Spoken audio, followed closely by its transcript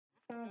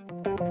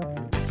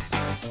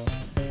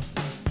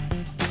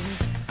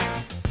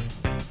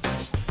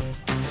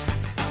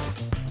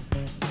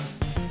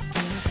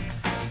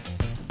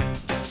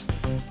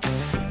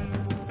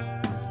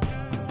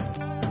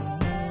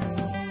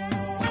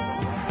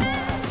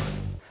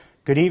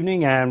Good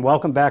evening and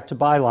welcome back to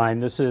Byline.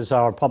 This is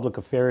our public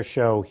affairs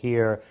show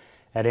here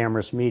at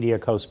Amherst Media,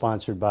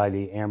 co-sponsored by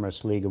the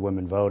Amherst League of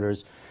Women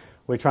Voters.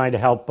 We're trying to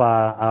help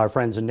our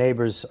friends and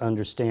neighbors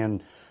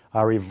understand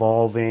our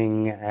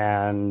evolving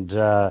and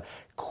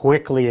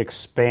quickly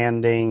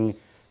expanding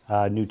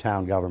new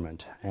town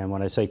government. And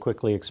when I say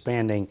quickly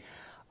expanding,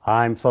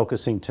 I'm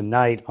focusing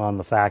tonight on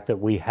the fact that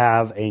we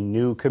have a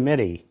new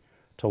committee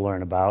to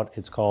learn about.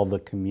 It's called the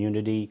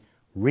Community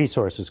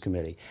Resources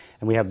Committee.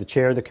 And we have the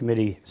chair of the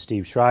committee,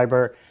 Steve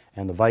Schreiber,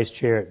 and the vice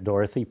chair,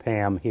 Dorothy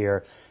Pam,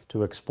 here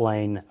to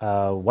explain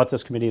what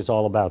this committee is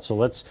all about. So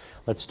let's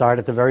start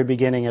at the very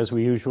beginning, as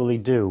we usually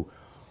do.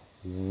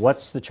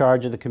 What's the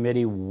charge of the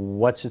committee?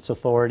 What's its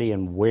authority,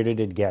 and where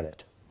did it get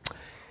it?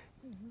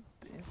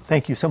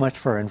 Thank you so much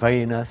for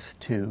inviting us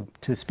to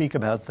speak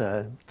about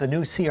the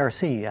new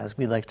CRC, as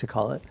we like to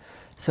call it.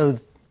 So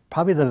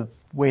probably the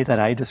way that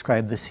I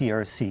describe the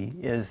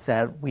CRC is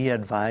that we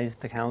advise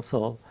the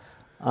council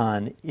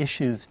on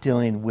issues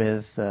dealing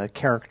with the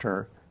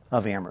character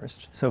of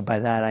Amherst. So by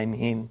that I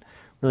mean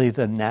really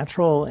the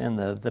natural and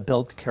the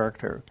built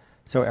character.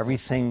 So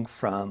everything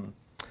from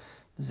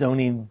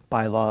zoning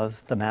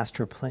bylaws, the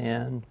master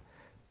plan,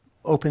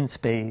 open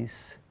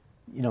space,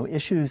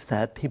 issues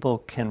that people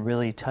can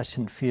really touch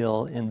and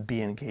feel and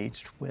be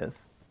engaged with.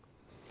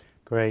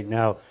 Great.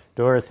 Now,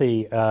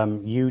 Dorothy,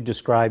 you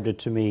described it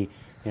to me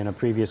in a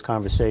previous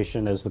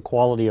conversation as the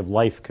Quality of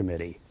Life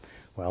Committee.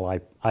 Well,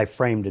 I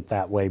framed it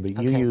that way,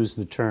 but you used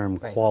the term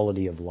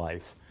quality of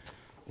life.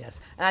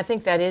 Yes, and I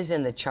think that is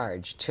in the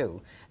charge,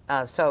 too.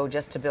 So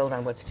just to build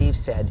on what Steve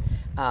said,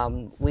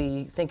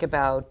 we think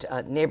about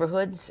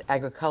neighborhoods,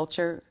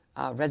 agriculture,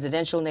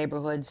 residential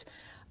neighborhoods,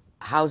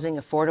 housing,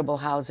 affordable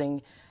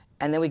housing,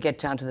 and then we get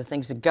down to the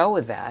things that go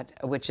with that,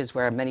 which is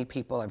where many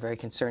people are very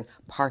concerned: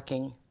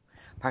 parking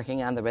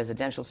on the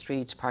residential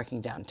streets,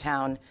 parking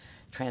downtown,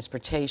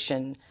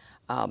 transportation.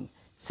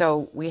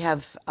 So we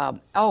have,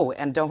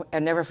 and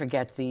never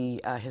forget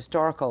the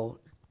historical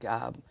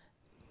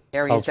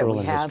areas that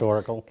we have.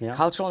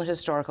 Cultural and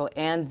historical,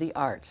 and the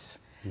arts.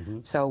 Mm-hmm.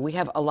 So we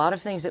have a lot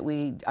of things that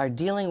we are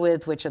dealing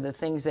with, which are the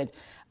things that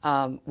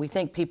we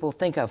think people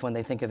think of when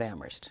they think of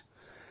Amherst.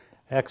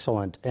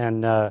 Excellent.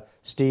 And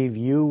Steve,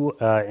 you,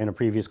 in a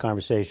previous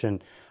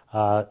conversation,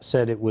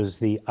 said it was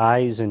the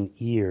eyes and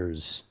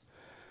ears.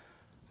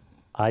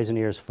 Eyes and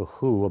ears for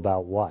who,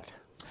 about what?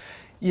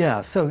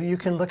 Yeah, so you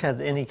can look at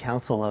any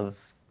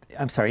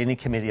any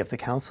committee of the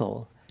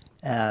council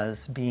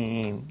as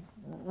being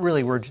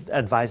really, we're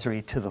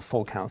advisory to the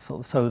full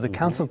council. So the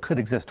council could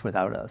exist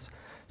without us.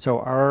 So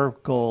our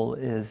goal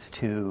is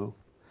to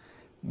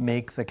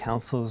make the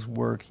council's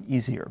work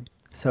easier.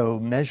 So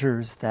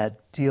measures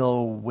that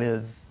deal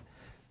with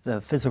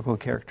the physical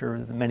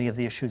character, many of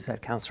the issues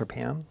that Councilor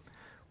Pam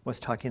was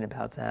talking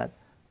about, that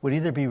would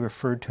either be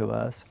referred to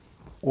us,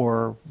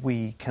 or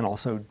we can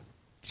also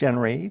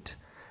generate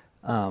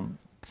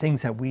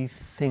things that we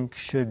think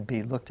should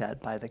be looked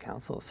at by the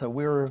council. So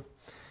we're,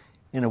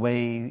 in a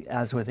way,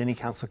 as with any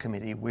council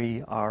committee,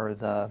 we are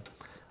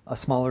a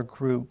smaller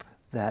group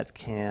that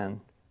can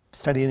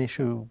study an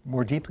issue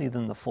more deeply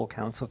than the full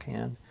council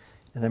can,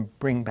 and then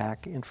bring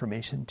back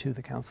information to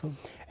the council.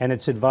 And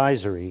it's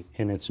advisory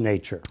in its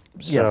nature.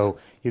 So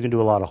you can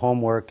do a lot of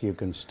homework, you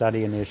can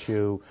study an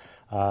issue,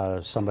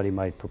 somebody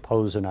might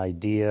propose an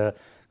idea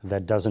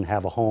that doesn't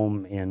have a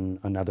home in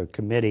another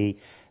committee.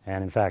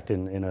 And in fact,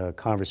 in a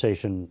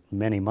conversation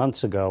many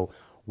months ago,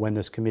 when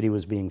this committee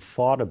was being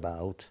thought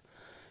about,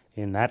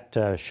 in that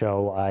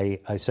show,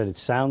 I said it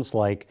sounds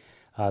like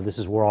this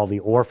is where all the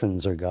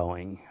orphans are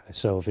going.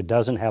 So if it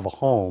doesn't have a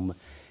home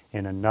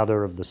in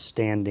another of the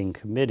standing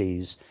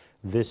committees,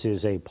 this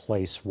is a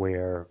place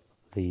where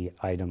the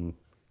item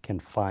can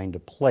find a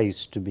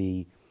place to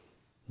be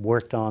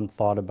worked on,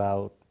 thought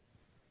about.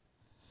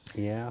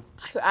 Yeah?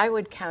 I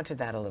would counter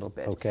that a little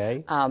bit.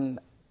 Okay. I'm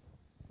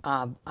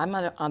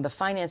on the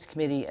Finance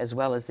Committee as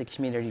well as the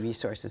Community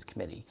Resources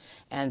Committee.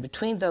 And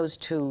between those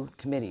two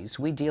committees,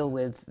 we deal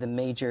with the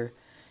major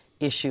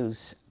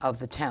issues of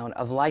the town,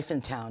 of life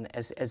in town,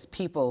 as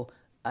people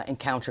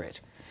encounter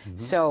it. Mm-hmm.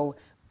 So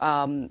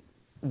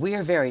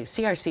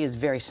CRC is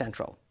very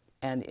central.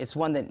 And it's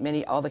one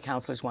that all the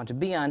councilors want to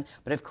be on,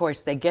 but of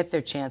course they get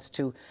their chance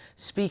to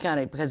speak on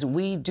it because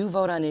we do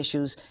vote on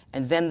issues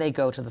and then they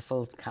go to the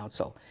full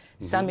council.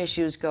 Mm-hmm. Some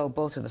issues go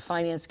both to the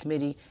Finance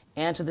Committee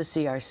and to the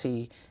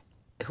CRC,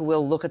 who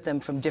will look at them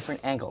from different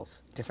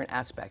angles, different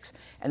aspects.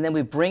 And then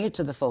we bring it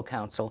to the full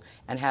council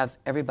and have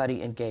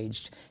everybody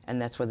engaged,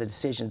 and that's where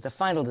the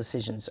final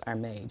decisions are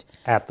made.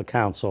 At the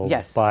council,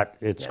 yes. But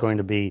it's going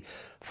to be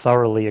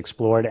thoroughly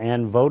explored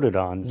and voted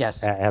on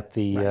at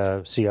the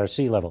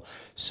CRC level.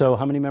 So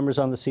how many members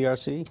on the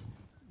CRC?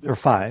 There are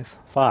 5.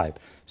 5.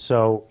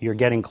 So you're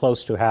getting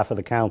close to half of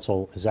the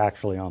council is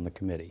actually on the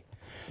committee.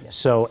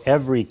 So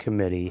every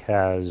committee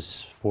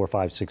has 4,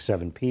 5, 6,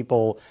 7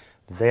 people.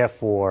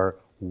 Therefore,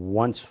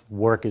 once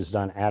work is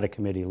done at a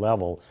committee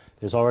level,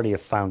 there's already a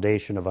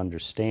foundation of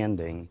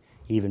understanding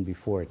even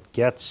before it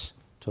gets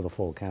to the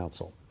full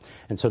council.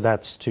 And so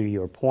that's to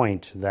your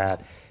point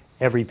that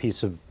every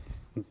piece of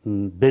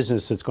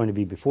business that's going to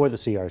be before the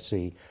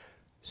CRC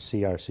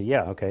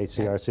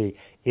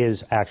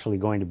is actually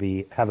going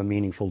to have a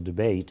meaningful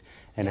debate,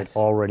 and it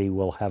already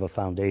will have a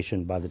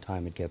foundation by the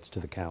time it gets to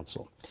the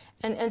council.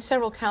 And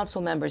several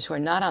council members who are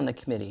not on the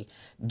committee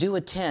do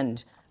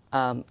attend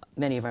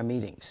many of our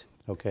meetings.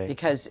 Okay.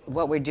 Because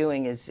what we're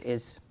doing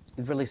is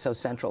really so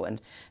central. And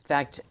in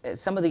fact,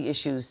 some of the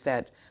issues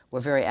that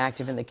were very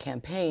active in the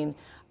campaign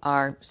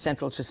are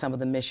central to some of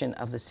the mission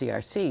of the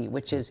CRC,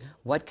 which is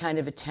what kind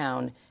of a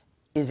town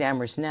is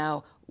Amherst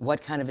now?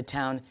 What kind of a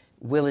town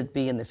will it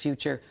be in the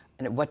future?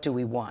 And what do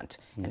we want?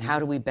 And how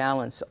do we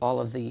balance all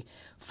of the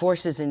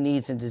forces and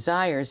needs and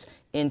desires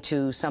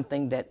into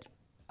something that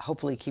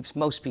hopefully keeps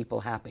most people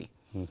happy?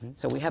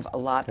 So we have a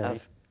lot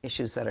of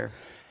issues that are...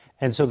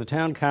 And so the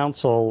town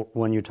council,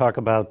 when you talk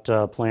about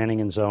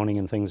planning and zoning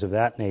and things of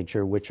that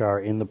nature, which are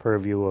in the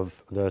purview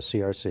of the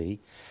CRC,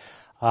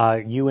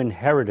 you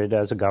inherited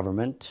as a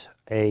government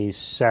a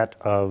set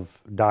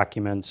of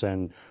documents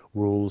and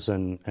rules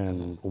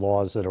and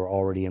laws that are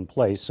already in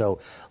place. So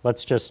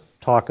let's just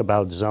talk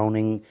about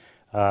zoning.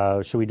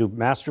 Should we do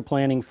master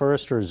planning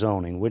first or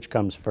zoning? Which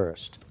comes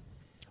first?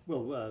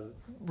 Well,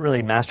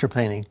 really master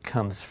planning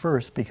comes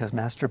first because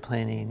master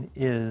planning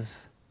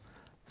is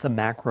the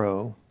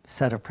macro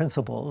set of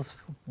principles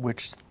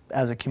which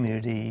as a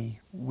community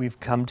we've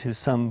come to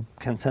some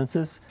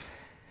consensus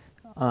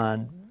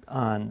on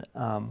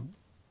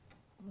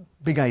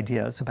big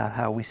ideas about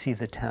how we see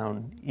the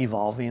town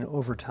evolving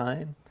over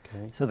time.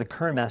 Okay. So the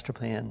current master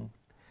plan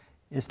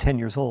is 10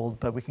 years old,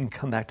 but we can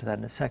come back to that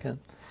in a second.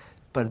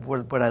 But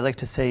what I like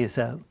to say is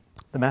that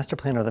the master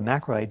plan are the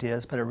macro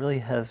ideas, but it really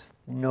has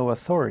no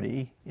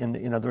authority.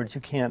 In other words,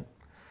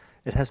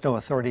 it has no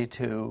authority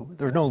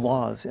there are no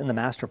laws in the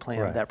master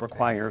plan that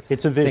require...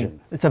 It's a vision.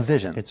 It's a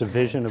vision. It's a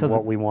vision of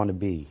what we want to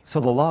be. So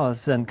the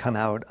laws then come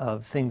out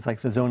of things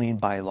like the zoning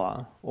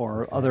bylaw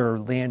or other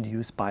land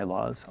use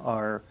bylaws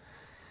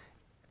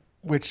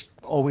which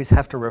always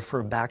have to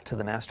refer back to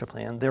the master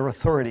plan. Their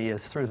authority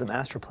is through the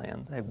master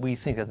plan. We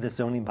think that this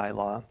zoning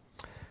bylaw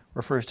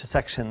refers to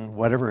section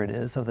whatever it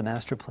is of the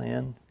master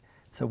plan.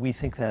 So we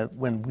think that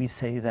when we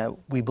say that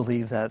we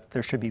believe that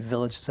there should be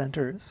village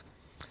centers,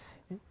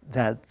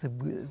 then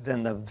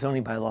the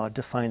zoning bylaw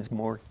defines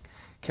more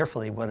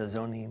carefully what a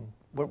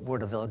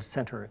village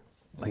center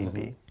might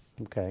be.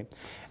 Okay.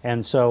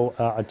 And so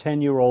a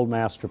 10-year-old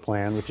master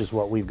plan, which is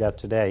what we've got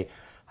today,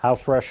 how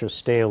fresh or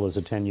stale is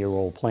a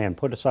 10-year-old plan?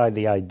 Put aside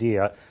the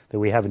idea that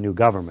we have a new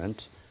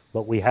government,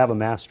 but we have a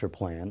master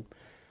plan.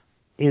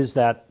 Is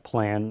that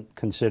plan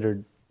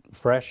considered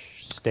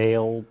fresh,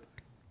 stale,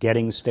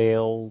 getting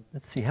stale?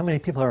 Let's see, how many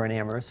people are in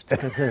Amherst?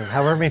 Because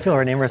however many people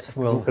are in Amherst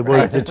will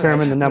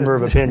determine the number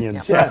of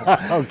opinions.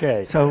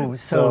 Okay. So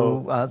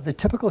the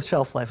typical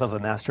shelf life of a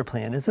master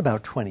plan is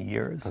about 20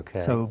 years.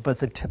 Okay. But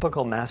the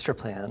typical master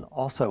plan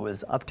also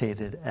is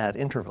updated at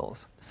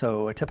intervals.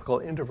 So a typical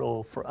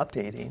interval for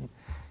updating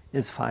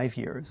is 5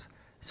 years.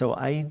 So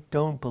I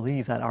don't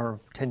believe that our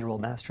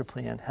 10-year-old master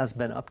plan has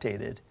been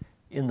updated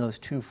in those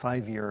 2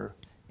 5-year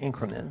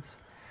increments,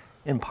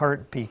 in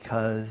part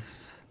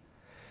because,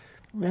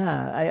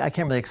 I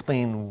can't really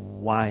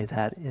explain why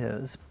that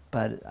is,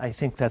 but I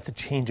think that the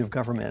change of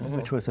government,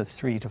 which was a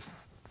 3 to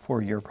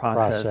 4 year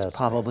process,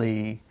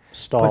 probably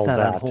stalled put that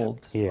on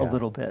hold a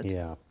little bit.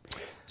 Yeah.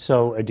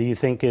 So do you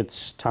think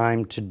it's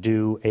time to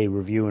do a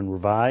review and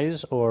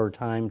revise, or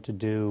time to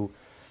do,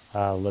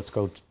 let's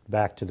go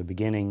back to the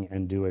beginning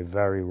and do a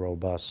very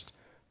robust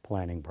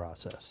planning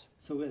process?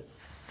 So as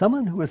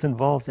someone who was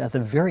involved at the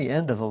very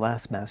end of the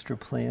last master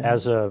plan...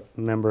 As a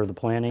member of the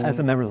planning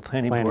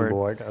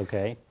board,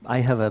 okay. I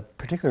have a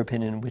particular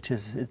opinion, which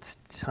is it's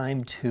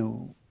time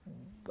to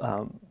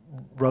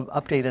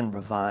update and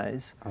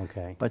revise.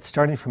 Okay. But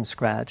starting from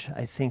scratch,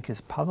 I think,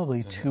 is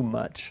probably too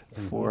much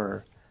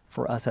for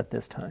us at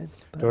this time.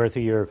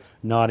 Dorothy, you're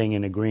nodding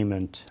in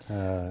agreement.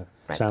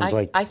 Sounds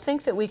like... I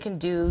think that we can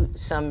do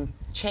some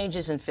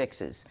changes and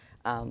fixes.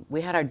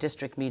 We had our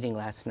district meeting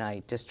last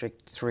night,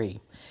 District 3,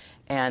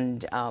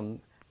 and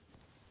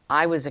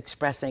I was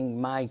expressing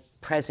my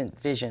present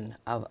vision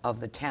of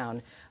the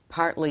town,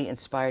 partly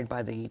inspired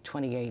by the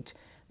 $28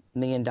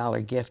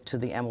 million gift to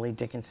the Emily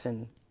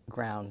Dickinson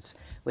grounds,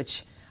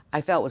 which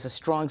I felt was a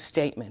strong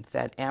statement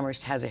that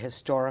Amherst has a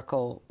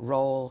historical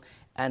role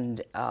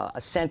and a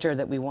center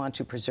that we want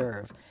to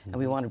preserve, and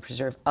we want to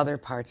preserve other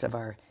parts of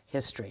our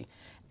history.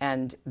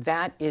 And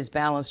that is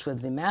balanced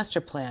with the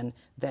master plan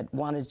that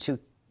wanted to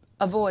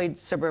avoid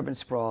suburban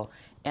sprawl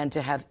and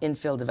to have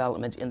infill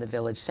development in the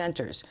village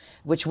centers,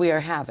 which we are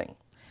having.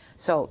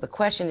 So the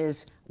question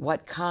is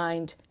what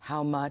kind,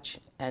 how much,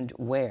 and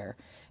where.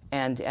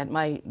 And at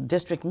my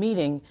district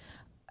meeting,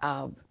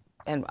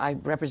 and I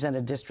represent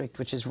a district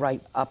which is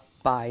right up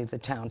by the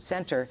town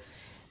center,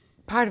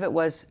 part of it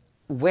was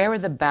where are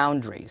the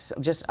boundaries?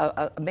 Just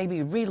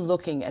maybe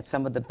re-looking at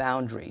some of the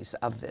boundaries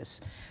of this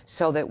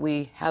so that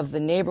we have the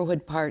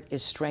neighborhood part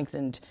is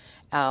strengthened.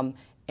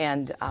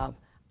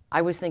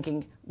 I was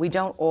thinking we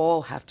don't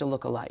all have to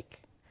look alike.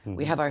 Mm-hmm.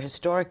 We have our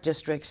historic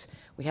districts.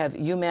 We have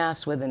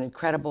UMass with an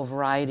incredible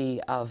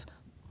variety of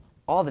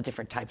all the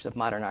different types of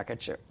modern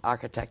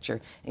architecture,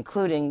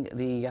 including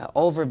the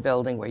Olver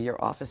building where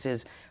your office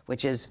is,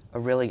 which is a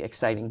really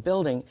exciting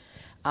building.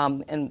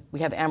 And we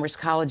have Amherst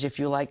College, if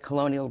you like,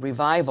 colonial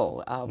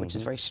revival, which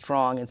is very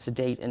strong and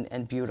sedate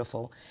and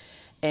beautiful.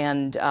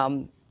 And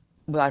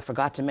what I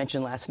forgot to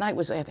mention last night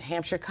was we have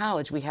Hampshire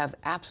College. We have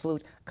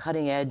absolute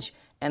cutting-edge,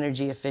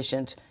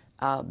 energy-efficient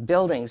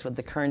buildings with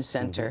the Kern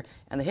Center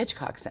and the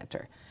Hitchcock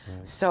Center.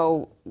 Right.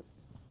 So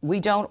we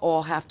don't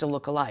all have to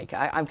look alike.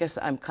 I guess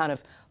I'm kind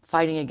of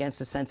fighting against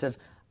the sense of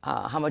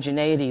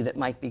homogeneity that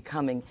might be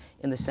coming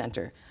in the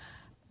center.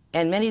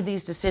 And many of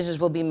these decisions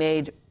will be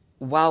made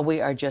while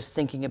we are just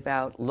thinking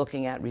about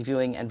looking at,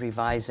 reviewing, and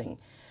revising,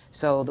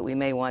 so that we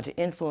may want to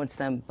influence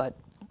them, but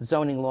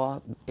zoning law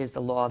is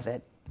the law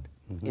that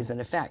is in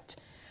effect.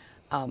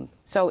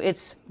 So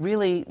it's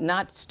really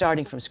not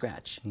starting from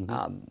scratch.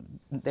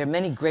 There are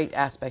many great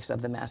aspects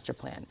of the master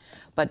plan,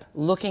 but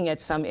looking at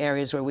some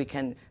areas where we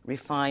can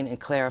refine and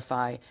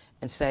clarify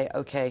and say,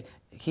 okay,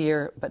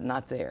 here, but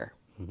not there.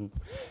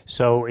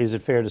 So is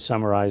it fair to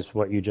summarize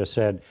what you just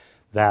said,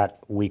 that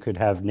we could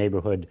have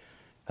neighborhood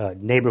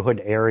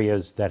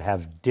areas that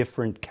have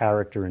different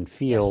character and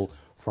feel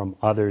from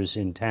others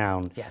in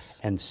town,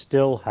 and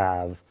still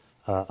have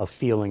a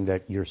feeling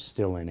that you're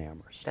still in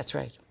Amherst? That's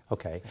right.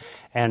 Okay.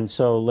 And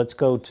so let's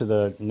go to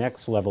the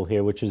next level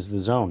here, which is the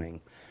zoning.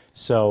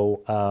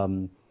 So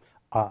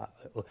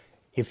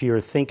if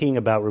you're thinking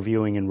about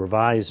reviewing and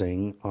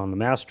revising on the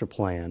master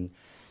plan,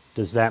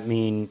 does that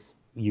mean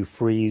you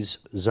freeze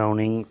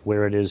zoning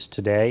where it is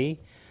today?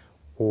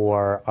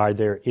 Or are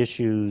there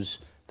issues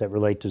that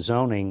relate to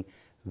zoning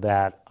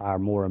that are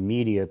more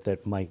immediate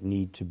that might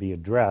need to be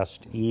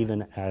addressed,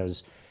 even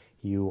as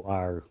you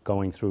are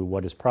going through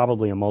what is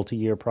probably a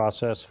multi-year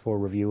process for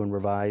review and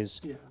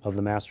revise of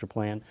the master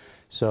plan?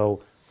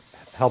 So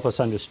help us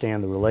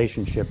understand the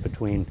relationship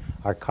between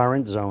our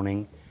current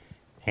zoning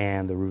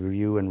and the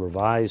review and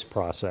revise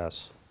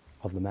process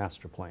of the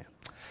master plan.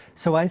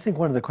 So I think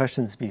one of the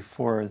questions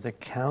before the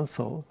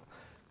council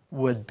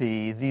would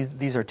be,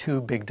 these are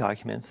two big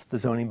documents, the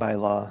zoning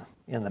bylaw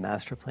and the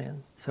master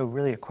plan. So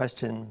really a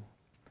question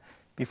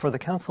before the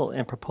council,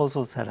 and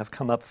proposals that have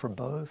come up for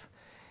both,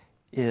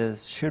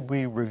 is should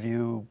we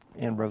review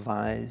and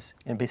revise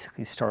and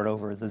basically start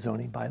over the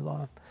zoning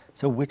bylaw?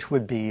 So which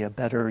would be a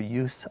better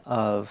use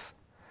of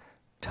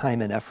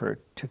time and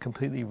effort, to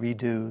completely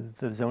redo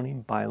the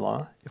zoning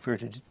bylaw, if we were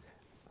to,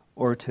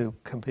 or to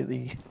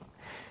completely,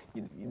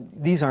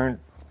 these aren't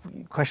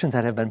questions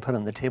that have been put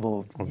on the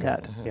table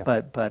yet,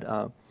 but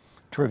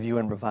to review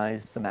and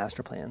revise the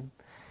master plan.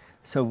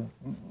 So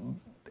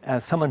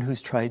as someone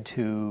who's tried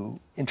to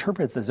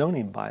interpret the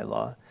zoning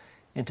bylaw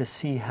and to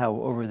see how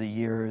over the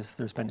years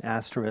there's been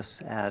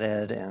asterisks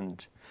added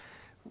and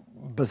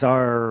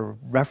bizarre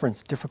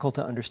difficult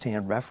to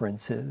understand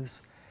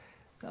references,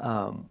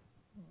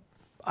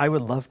 I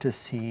would love to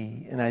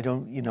see, and I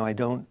don't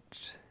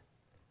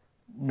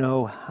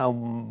know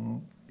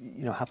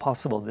how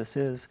possible this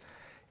is,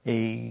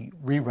 a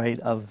rewrite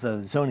of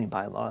the zoning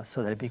bylaw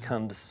so that it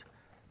becomes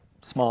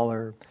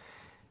smaller.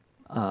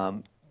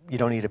 You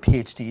don't need a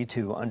PhD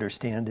to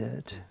understand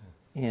it,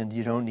 and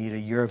you don't need a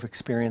year of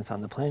experience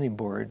on the planning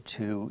board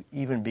to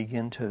even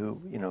begin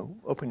to,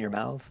 open your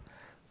mouth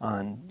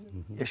on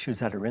issues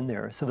that are in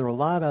there. So there are a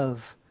lot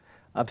of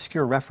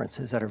obscure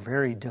references that are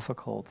very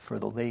difficult for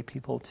the lay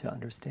people to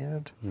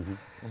understand.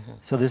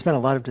 So there's been a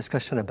lot of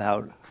discussion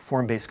about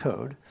form-based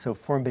code. So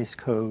form-based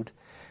code,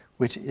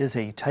 which is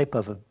a type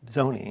of a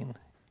zoning,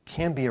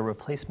 can be a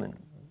replacement,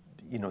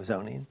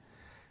 zoning.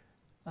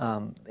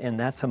 And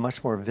that's a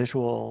much more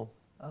visual,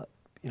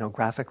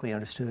 graphically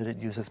understood. It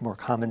uses more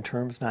common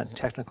terms, not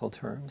technical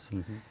terms.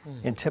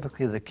 And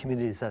typically the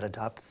communities that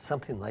adopt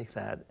something like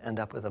that end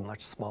up with a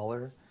much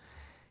smaller,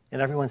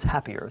 and everyone's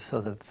happier.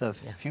 So the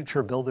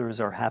future builders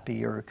are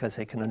happier because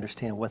they can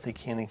understand what they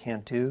can and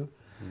can't do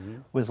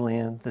with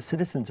land. The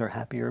citizens are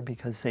happier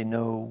because they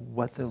know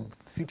what the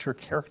future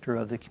character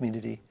of the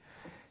community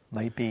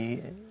might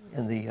be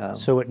in the...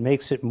 So it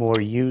makes it more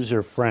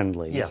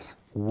user-friendly. Yes.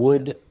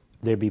 Would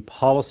there be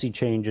policy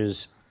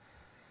changes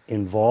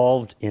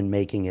involved in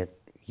making it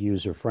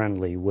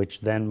user-friendly,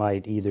 which then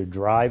might either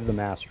drive the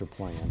master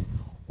plan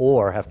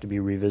or have to be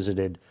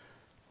revisited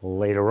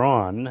later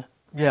on?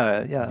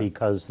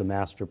 Because the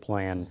master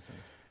plan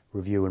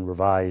review and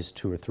revise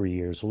 2 or 3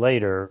 years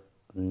later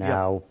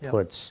now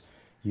puts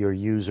your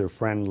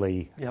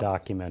user-friendly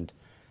document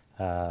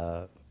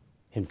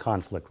in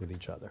conflict with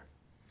each other.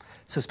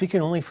 So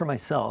speaking only for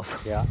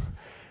myself,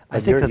 I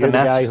think you're the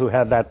guy who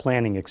had that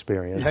planning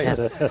experience.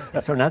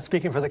 So not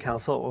speaking for the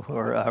council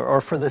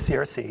or for the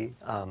CRC,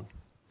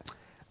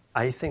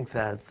 I think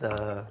that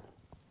the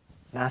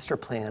master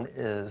plan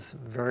is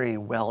very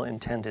well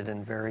intended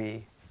and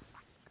very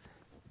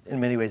in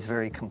many ways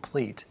very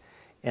complete.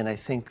 And I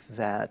think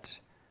that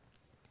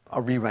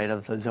a rewrite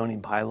of the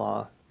zoning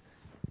bylaw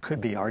could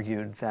be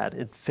argued that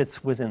it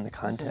fits within the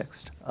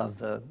context of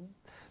the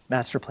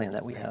master plan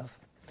that we have.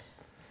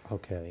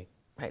 Okay.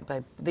 Right,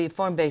 by the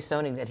form-based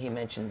zoning that he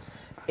mentions,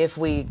 if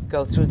we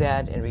go through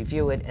that and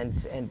review it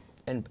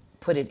and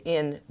put it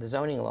in the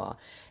zoning law,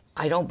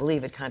 I don't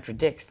believe it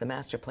contradicts the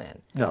master plan.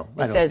 No,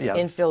 it says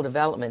infill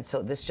development,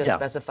 so this just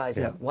specifies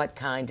what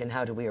kind and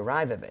how do we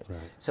arrive at it. Right.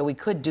 So we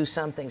could do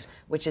some things,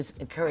 which is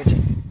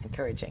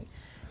encouraging.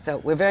 So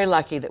we're very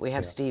lucky that we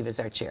have Steve as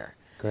our chair.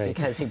 Great.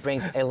 Because he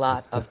brings a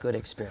lot of good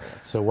experience.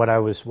 So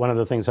one of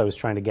the things I was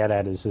trying to get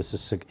at is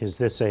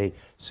this a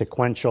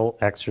sequential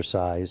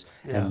exercise,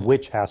 and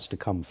which has to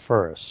come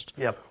first?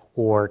 Yep.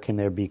 Or can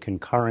there be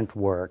concurrent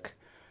work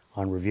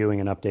on reviewing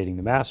and updating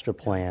the master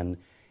plan,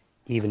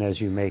 even as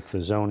you make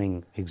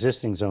the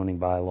existing zoning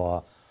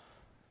bylaw,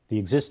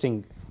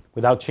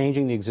 without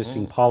changing the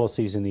existing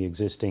policies in the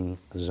existing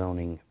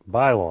zoning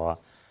bylaw,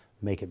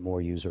 make it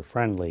more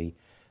user-friendly?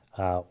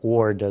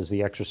 Or does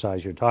the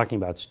exercise you're talking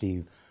about,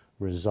 Steve,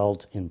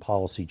 result in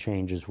policy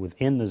changes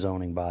within the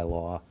zoning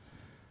bylaw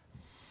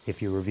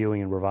if you're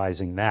reviewing and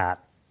revising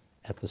that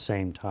at the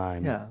same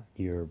time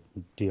you're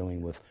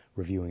dealing with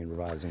reviewing and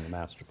revising the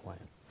master plan?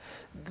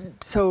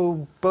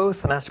 So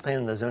both the master plan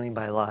and the zoning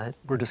bylaw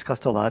were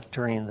discussed a lot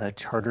during the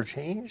charter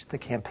change, the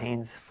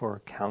campaigns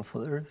for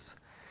councilors.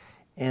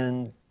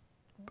 And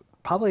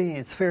probably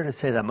it's fair to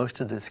say that most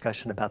of the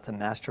discussion about the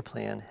master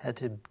plan had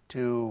to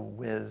do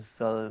with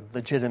the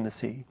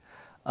legitimacy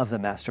of the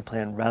master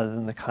plan rather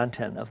than the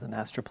content of the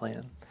master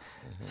plan.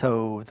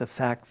 So the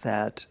fact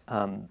that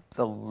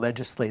the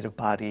legislative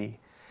body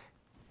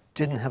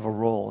didn't have a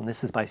role, and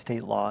this is by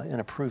state law,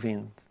 in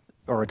approving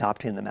or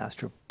adopting the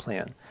master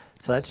plan.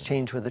 So that's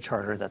changed with the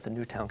charter, that the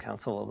new town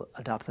council will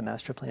adopt the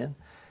master plan.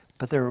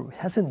 But there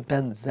hasn't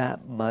been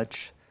that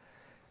much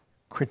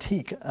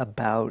critique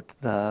about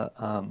the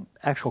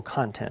actual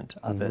content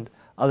of it,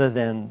 other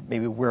than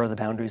maybe where are the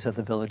boundaries of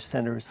the village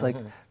centers, like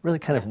really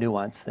kind of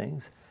nuanced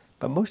things.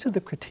 But most of the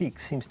critique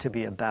seems to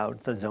be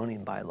about the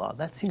zoning bylaw.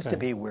 That seems to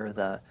be where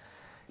a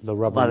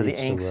lot of the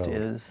angst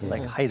is,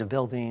 like height of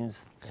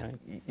buildings,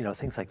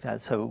 things like that.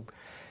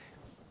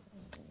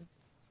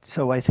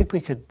 So I think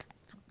we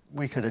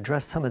could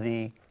address some of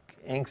the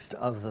angst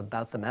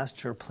about the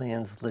master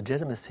plan's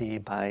legitimacy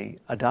by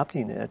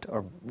adopting it,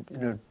 or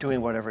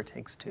doing whatever it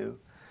takes to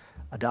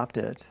adopt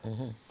it.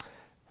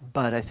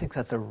 But I think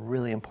that the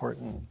really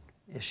important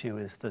issue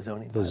is the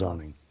zoning bylaw. The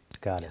zoning.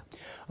 Got it.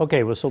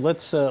 Okay, well, so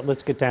let's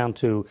get down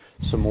to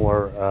some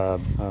more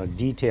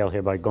detail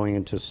here by going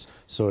into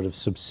sort of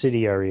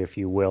subsidiary, if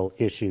you will,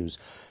 issues.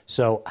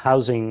 So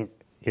housing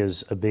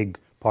is a big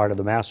part of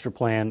the master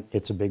plan.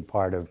 It's a big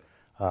part of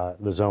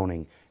the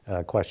zoning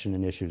question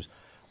and issues.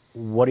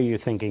 What are you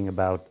thinking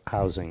about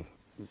housing?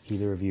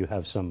 Either of you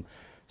have some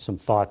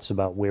thoughts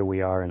about where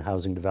we are in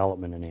housing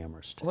development in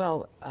Amherst?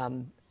 Well,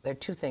 there are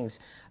two things.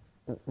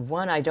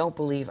 One, I don't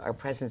believe our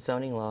present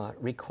zoning law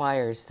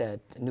requires that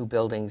new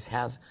buildings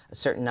have a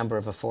certain number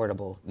of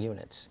affordable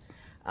units.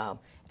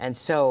 And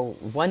so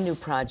one new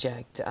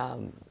project,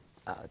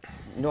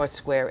 North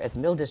Square at the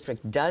Mill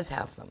District, does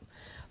have them,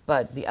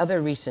 but the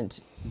other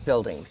recent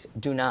buildings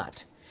do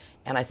not.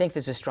 And I think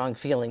there's a strong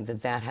feeling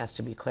that that has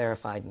to be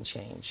clarified and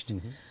changed.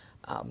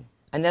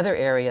 Another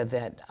area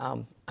that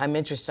I'm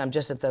interested, I'm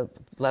just at the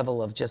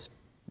level of just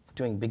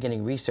doing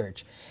beginning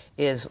research,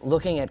 is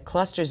looking at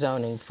cluster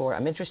zoning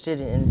I'm interested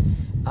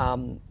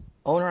in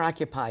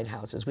owner-occupied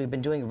houses. We've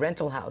been doing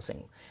rental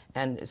housing,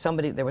 and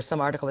there was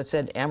some article that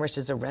said Amherst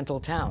is a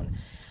rental town.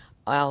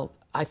 Well,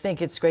 I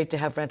think it's great to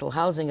have rental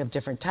housing of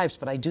different types,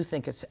 but I do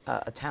think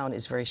a town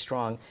is very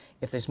strong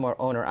if there's more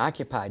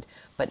owner-occupied,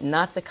 but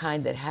not the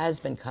kind that has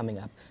been coming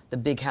up, the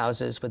big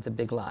houses with the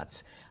big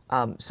lots.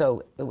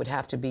 So it would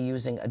have to be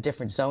using a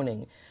different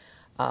zoning,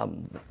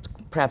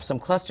 perhaps some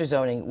cluster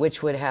zoning,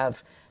 which would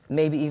have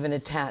maybe even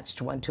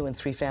attached 1, 2, and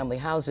 3 family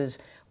houses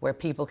where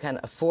people can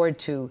afford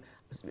to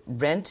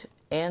rent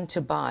and to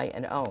buy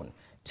and own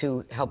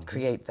to help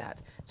create that.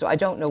 So I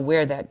don't know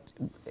where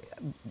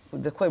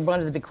one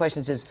of the big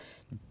questions is,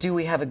 do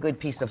we have a good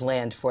piece of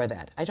land for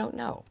that? I don't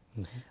know.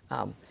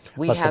 But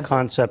the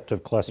concept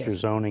of cluster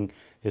zoning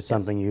is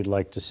something you'd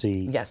like to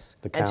see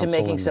the council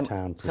and the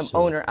town pursue. Some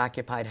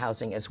owner-occupied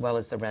housing as well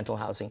as the rental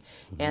housing,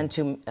 and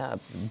to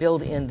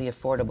build in the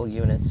affordable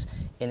units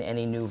in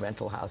any new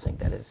rental housing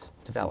that is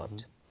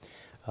developed.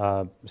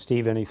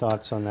 Steve, any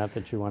thoughts on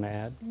that you want to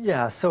add?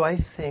 Yeah, so I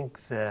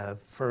think that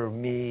for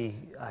me,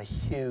 a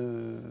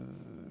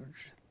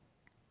huge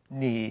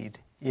need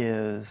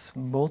is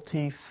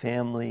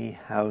multi-family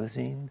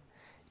housing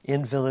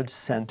in village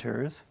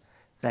centers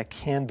that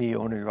can be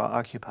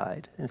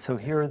owner-occupied. And so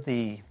here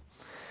the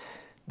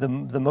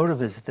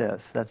motive is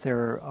this, that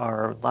there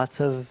are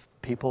lots of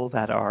people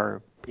that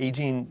are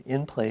aging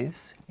in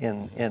place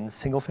in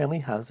single-family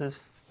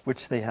houses,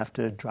 which they have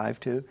to drive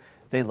to.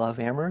 They love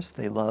Amherst.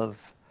 They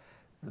love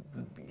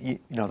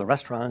the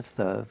restaurants,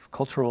 the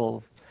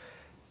cultural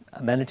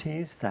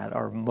amenities that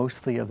are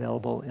mostly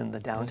available in the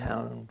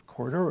downtown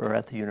corridor or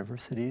at the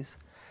universities,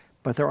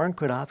 but there aren't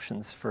good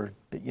options for,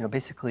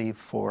 basically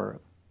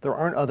there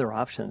aren't other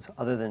options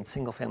other than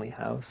single-family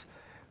house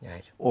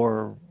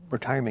or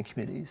retirement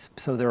communities.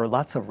 So there are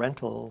lots of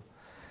rental,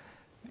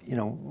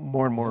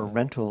 more and more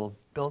rental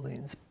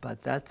buildings,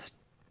 but that's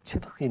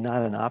typically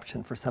not an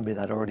option for somebody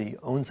that already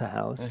owns a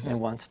house and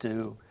wants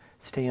to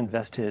stay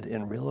invested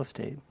in real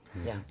estate.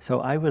 Yeah.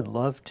 So I would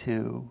love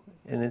to,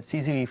 and it's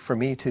easy for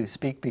me to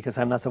speak because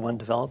I'm not the one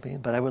developing,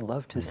 but I would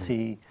love to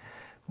see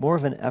more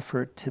of an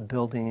effort to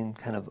building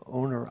kind of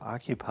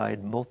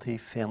owner-occupied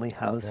multi-family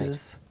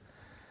houses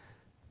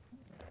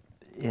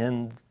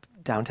in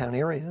downtown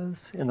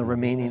areas, in the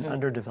remaining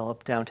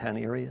underdeveloped downtown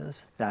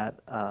areas that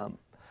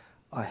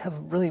have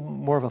really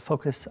more of a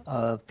focus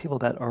of people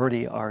that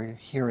already are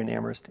here in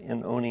Amherst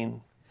and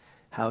owning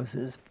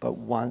houses but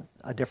want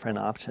a different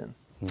option.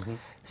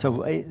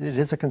 So it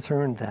is a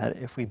concern that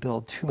if we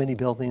build too many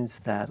buildings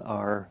that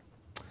are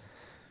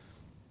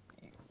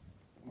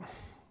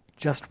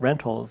just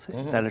rentals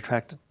that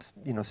attract,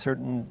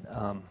 certain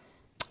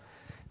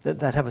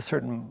that have a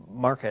certain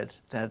market,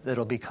 that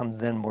it'll become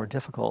then more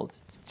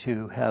difficult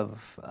to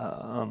have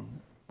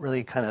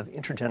really kind of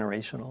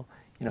intergenerational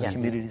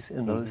communities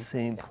in those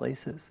same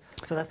places.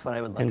 So that's what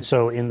I would love And to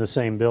so in the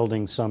same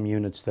building, some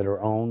units that are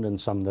owned and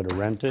some that are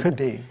rented? Could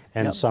be.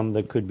 And some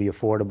that could be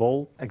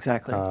affordable?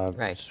 Exactly.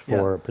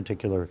 For a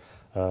particular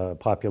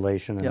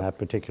population and that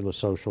particular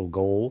social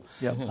goal.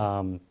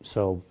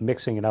 So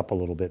mixing it up a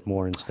little bit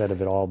more instead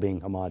of it all being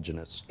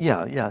homogeneous.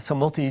 So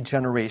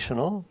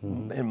multi-generational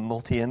and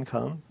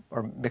multi-income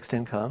or mixed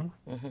income,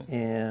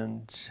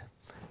 and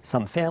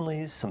some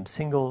families, some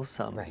singles,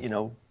 some,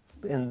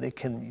 and they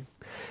can.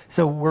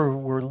 So we're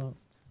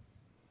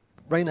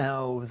right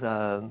now,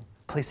 the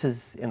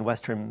places in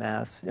Western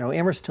Mass,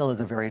 Amherst still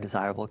is a very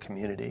desirable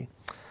community.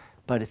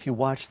 But if you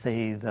watch,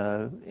 say,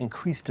 the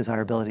increased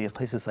desirability of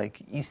places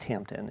like East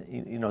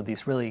Hampton,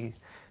 these really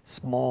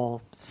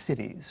small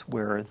cities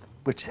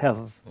which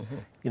have,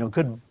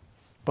 good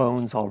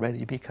bones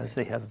already because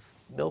they have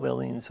mill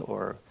buildings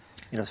or,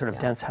 sort of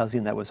dense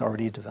housing that was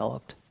already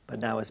developed, but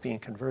now is being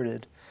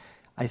converted.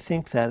 I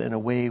think that in a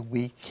way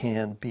we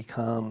can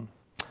become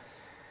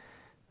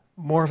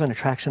more of an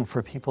attraction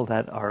for people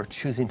that are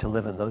choosing to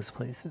live in those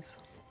places.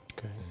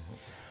 Okay.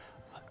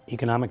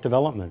 Economic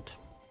development.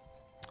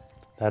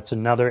 That's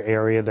another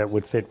area that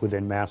would fit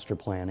within master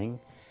planning.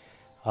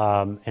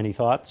 Any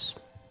thoughts?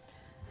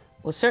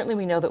 Well, certainly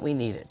we know that we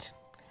need it.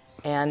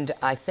 And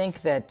I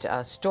think that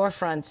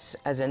storefronts,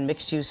 as in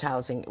mixed-use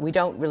housing, we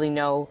don't really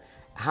know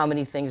how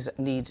many things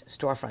need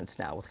storefronts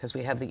now because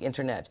we have the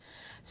internet.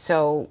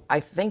 So I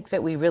think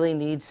that we really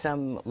need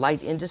some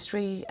light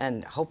industry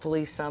and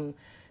hopefully some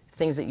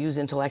things that use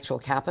intellectual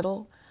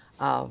capital.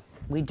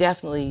 We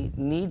definitely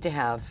need to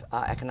have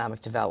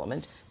economic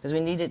development because we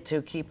need it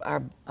to keep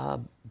our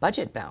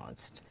budget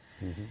balanced.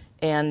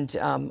 And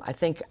I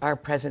think our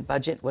present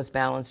budget was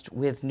balanced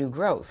with new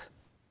growth.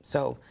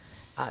 So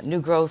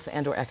new growth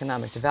and or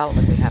economic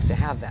development, we have to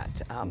have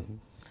that.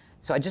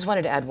 So I just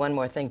wanted to add one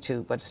more thing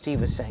to what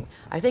Steve was saying.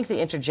 I think the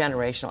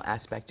intergenerational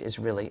aspect is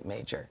really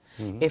major.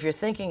 If you're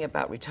thinking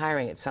about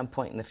retiring at some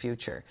point in the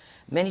future,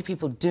 many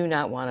people do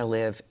not want to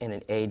live in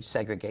an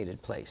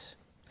age-segregated place.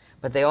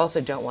 But they also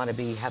don't want to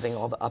be having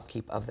all the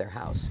upkeep of their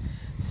house.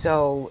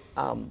 So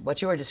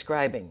what you are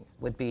describing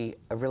would be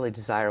a really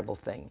desirable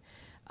thing.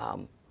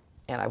 And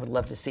I would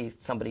love to see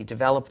somebody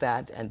develop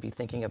that and be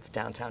thinking of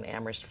downtown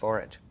Amherst for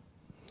it.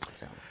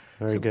 So.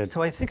 Very good.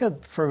 So I think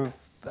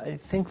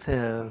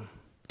the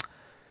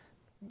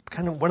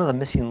kind of one of the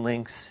missing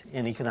links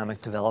in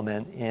economic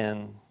development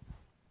in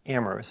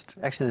Amherst,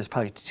 actually there's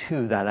probably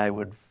two that I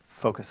would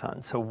focus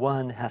on. So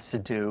one has to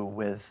do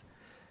with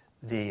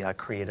the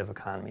creative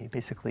economy,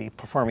 basically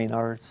performing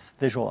arts,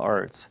 visual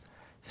arts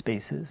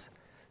spaces.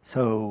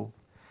 So,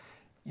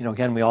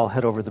 again, we all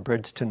head over the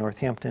bridge to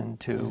Northampton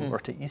or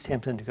to East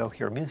Hampton to go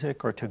hear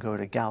music or to go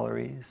to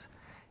galleries.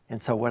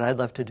 And so what I'd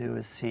love to do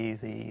is see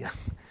the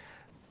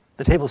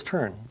tables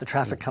turn, the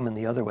traffic coming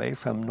the other way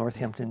from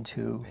Northampton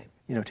to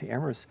to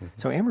Amherst.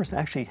 So Amherst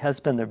actually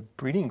has been the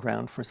breeding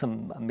ground for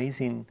some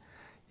amazing,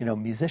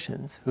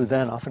 musicians who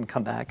then often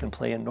come back and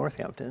play in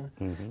Northampton.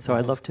 So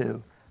I'd love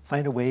to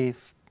find a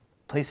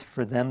place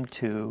for them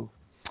to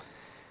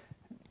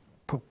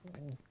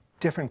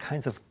different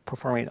kinds of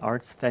performing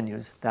arts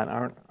venues that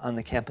aren't on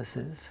the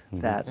campuses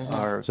that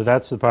are. So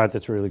that's the part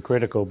that's really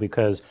critical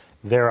because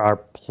there are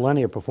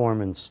plenty of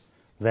performance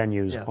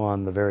venues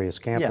on the various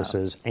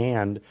campuses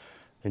and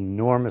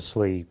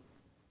enormously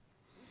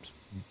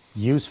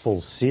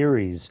useful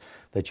series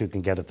that you can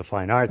get at the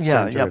Fine Arts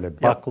Center,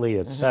 at Buckley,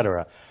 et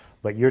cetera.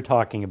 But you're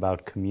talking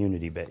about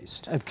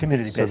community-based.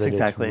 Community-based, so that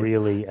exactly. It's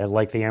really,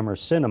 like the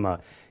Amherst Cinema,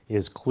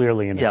 is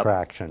clearly an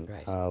attraction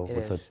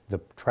with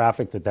the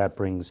traffic that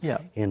brings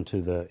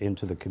into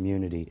the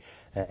community,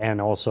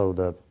 and also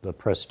the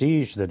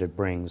prestige that it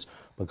brings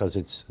because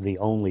it's the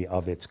only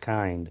of its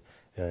kind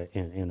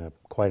in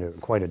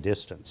quite a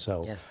distance.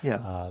 So,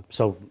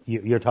 so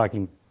you're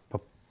talking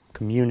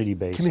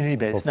community-based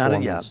Community-based, not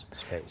performance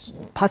space.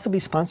 Possibly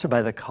sponsored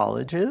by the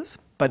colleges,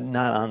 but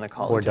not on the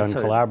colleges.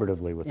 Or done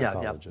collaboratively with the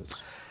colleges.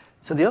 Yeah.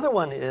 So the other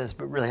one is,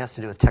 but really has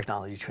to do with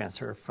technology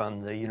transfer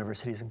from the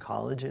universities and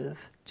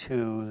colleges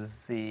to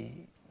the,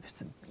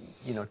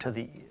 to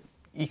the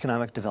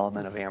economic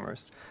development of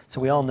Amherst.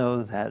 So we all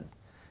know that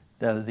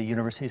the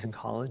universities and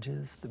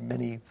colleges, the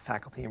many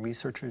faculty and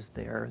researchers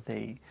there,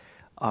 they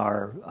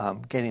are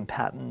getting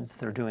patents,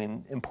 they're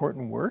doing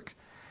important work,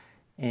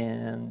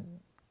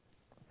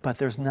 but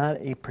there's not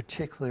a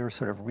particular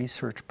sort of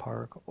research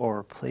park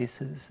or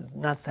places,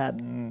 not that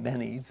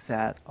many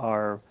that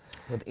are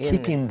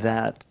keeping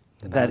that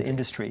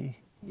industry,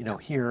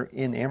 here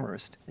in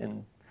Amherst.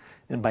 And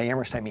by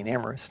Amherst, I mean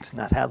Amherst,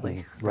 not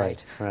Hadley.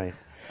 Right.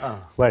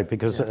 Right,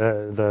 because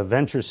the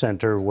Venture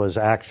Center was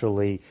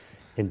actually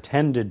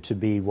intended to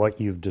be what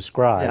you've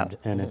described,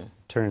 and it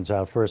turns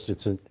out first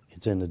it's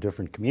in a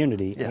different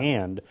community,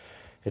 and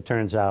it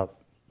turns out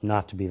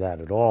not to be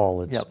that at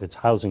all. It's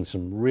housing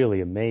some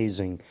really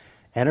amazing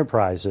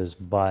enterprises,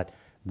 but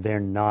they're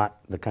not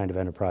the kind of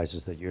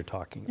enterprises that you're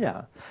talking about.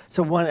 Yeah.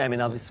 So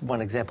obviously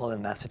one example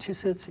in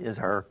Massachusetts is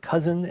our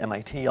cousin,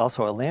 MIT,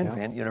 also a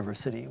land-grant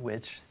university,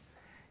 which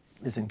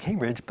is in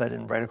Cambridge, but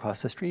right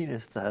across the street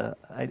is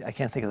I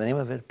can't think of the name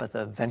of it, but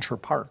the Venture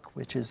Park,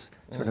 which is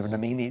sort of an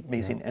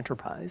amazing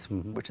enterprise,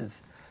 which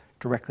is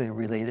directly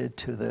related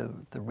to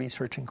the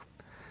research and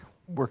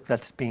work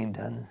that's being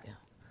done.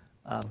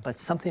 But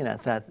something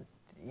at that,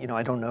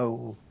 I don't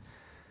know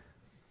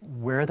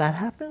where that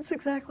happens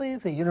exactly.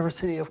 The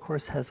university, of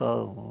course, has a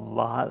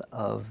lot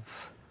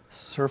of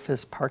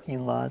surface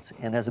parking lots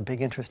and has a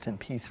big interest in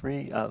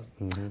P3,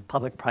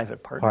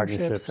 public-private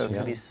partnerships. So it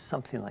could be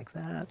something like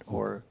that,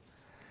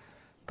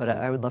 but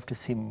I would love to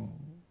see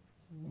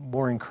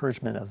more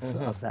encouragement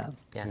of that.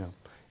 Yes.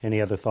 Yeah.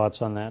 Any other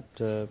thoughts on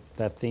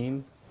that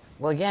theme?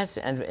 Well, yes,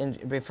 and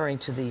referring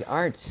to the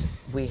arts,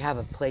 we have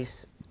a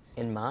place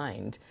in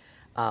mind.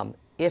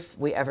 If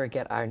we ever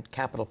get our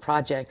capital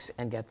projects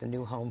and get the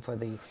new home for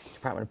the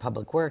Department of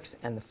Public Works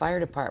and the fire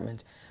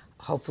department,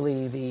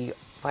 hopefully the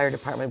fire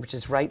department, which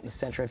is right in the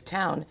center of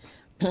town,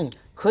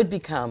 could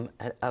become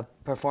a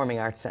performing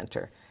arts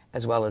center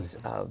as well as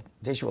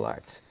visual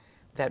arts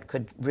that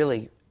could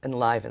really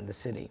enliven the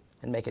city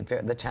and make it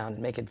the town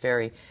and make it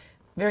very,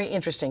 very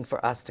interesting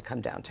for us to come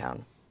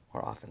downtown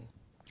more often.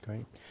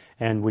 Great.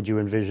 And would you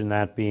envision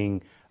that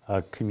being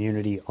a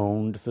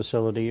community-owned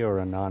facility or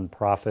a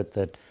nonprofit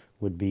that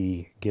would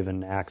be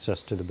given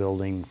access to the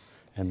building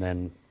and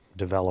then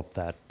develop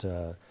that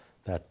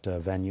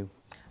venue?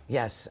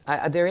 Yes,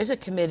 there is a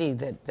committee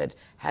that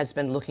has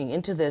been looking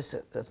into this.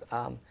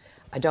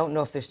 I don't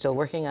know if they're still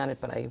working on it,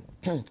 but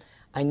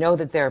I know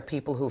that there are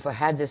people who've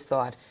had this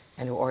thought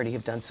and who already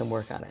have done some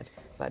work on it.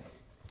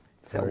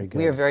 So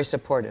we are very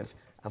supportive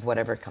of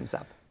whatever comes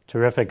up.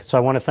 Terrific. So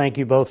I want to thank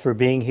you both for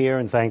being here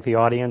and thank the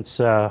audience.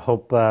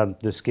 Hope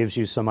this gives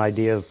you some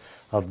idea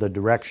of the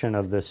direction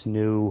of this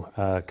new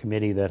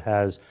committee that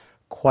has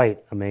quite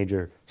a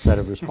major set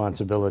of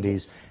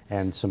responsibilities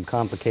and some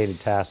complicated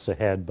tasks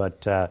ahead.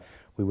 But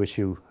we wish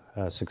you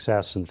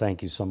success and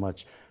thank you so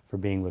much for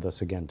being with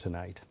us again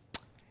tonight.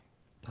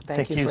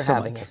 Thank you for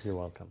having us. You're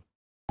welcome.